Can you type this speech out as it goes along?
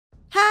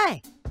Hi,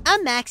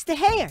 I'm Max the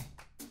Hare.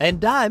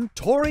 And I'm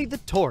Torrey the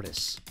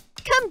Tortoise.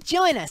 Come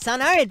join us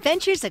on our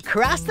adventures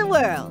across the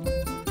world.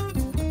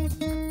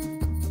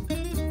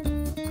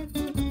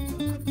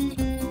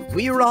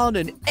 We're on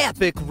an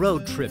epic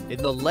road trip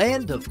in the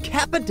land of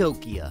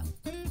Cappadocia.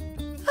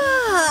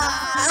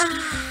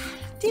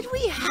 Did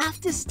we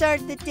have to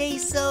start the day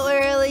so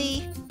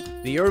early?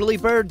 The early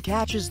bird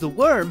catches the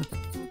worm,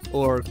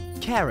 or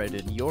carrot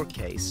in your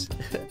case.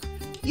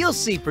 You'll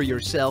see for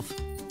yourself.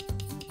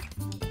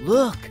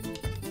 Look,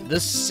 the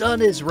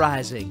sun is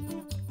rising.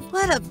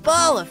 What a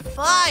ball of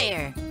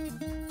fire!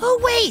 Oh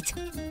wait!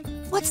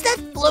 What's that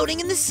floating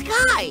in the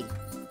sky?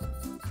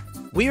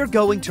 We're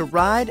going to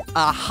ride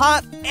a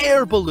hot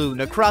air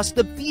balloon across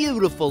the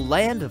beautiful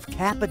land of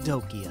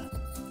Cappadocia.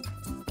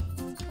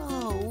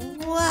 Oh,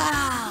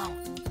 wow!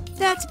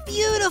 That's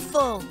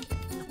beautiful!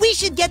 We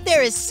should get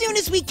there as soon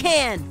as we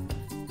can!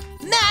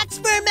 Max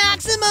for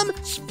maximum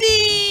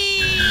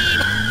speed!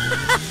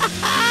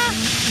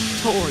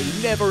 Torrey,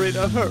 never in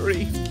a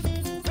hurry.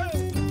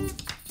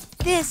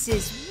 This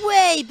is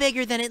way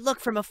bigger than it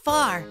looked from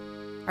afar.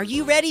 Are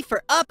you ready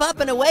for up, up,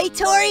 and away,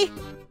 Torrey?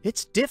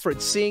 It's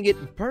different seeing it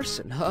in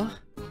person, huh?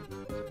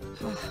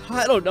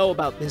 I don't know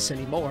about this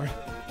anymore.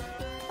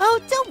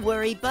 Oh, don't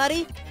worry,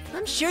 buddy.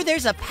 I'm sure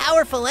there's a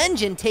powerful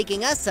engine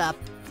taking us up.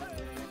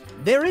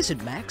 There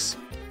isn't, Max.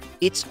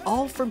 It's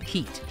all from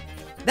heat.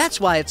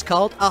 That's why it's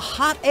called a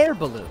hot air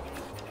balloon.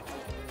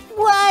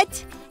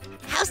 What?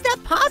 How's that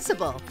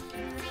possible?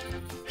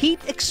 Heat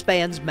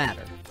expands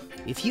matter.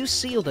 If you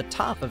seal the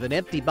top of an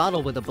empty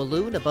bottle with a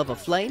balloon above a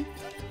flame,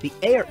 the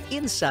air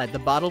inside the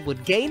bottle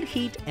would gain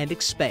heat and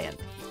expand.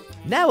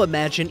 Now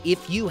imagine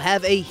if you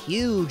have a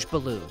huge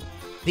balloon.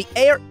 The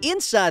air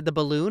inside the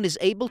balloon is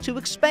able to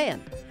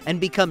expand and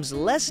becomes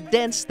less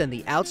dense than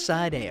the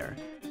outside air.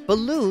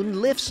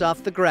 Balloon lifts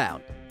off the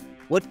ground.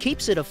 What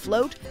keeps it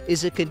afloat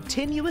is a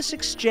continuous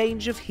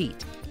exchange of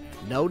heat,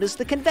 known as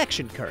the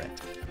convection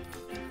current.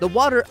 The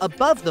water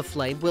above the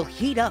flame will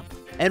heat up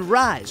and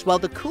rise, while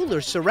the cooler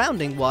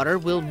surrounding water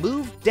will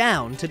move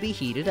down to be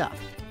heated up.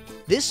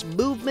 This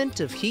movement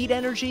of heat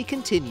energy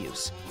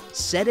continues,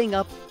 setting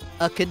up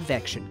a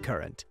convection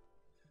current.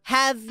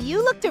 Have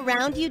you looked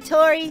around you,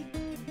 Torrey?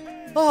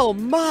 Oh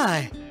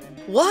my!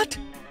 What?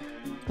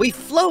 We've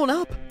flown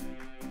up?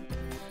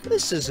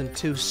 This isn't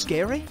too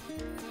scary.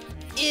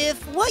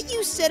 If what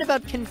you said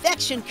about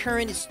convection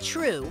current is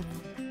true,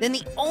 then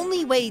the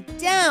only way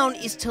down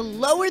is to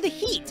lower the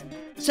heat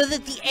so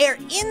that the air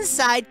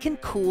inside can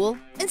cool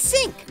and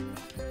sink.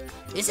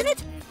 Isn't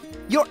it?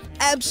 You're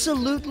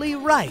absolutely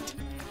right.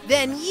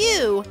 Then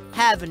you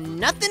have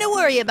nothing to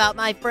worry about,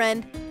 my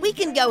friend. We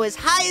can go as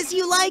high as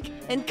you like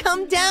and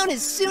come down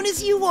as soon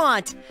as you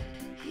want.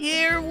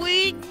 Here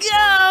we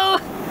go!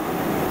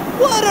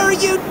 What are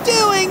you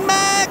doing?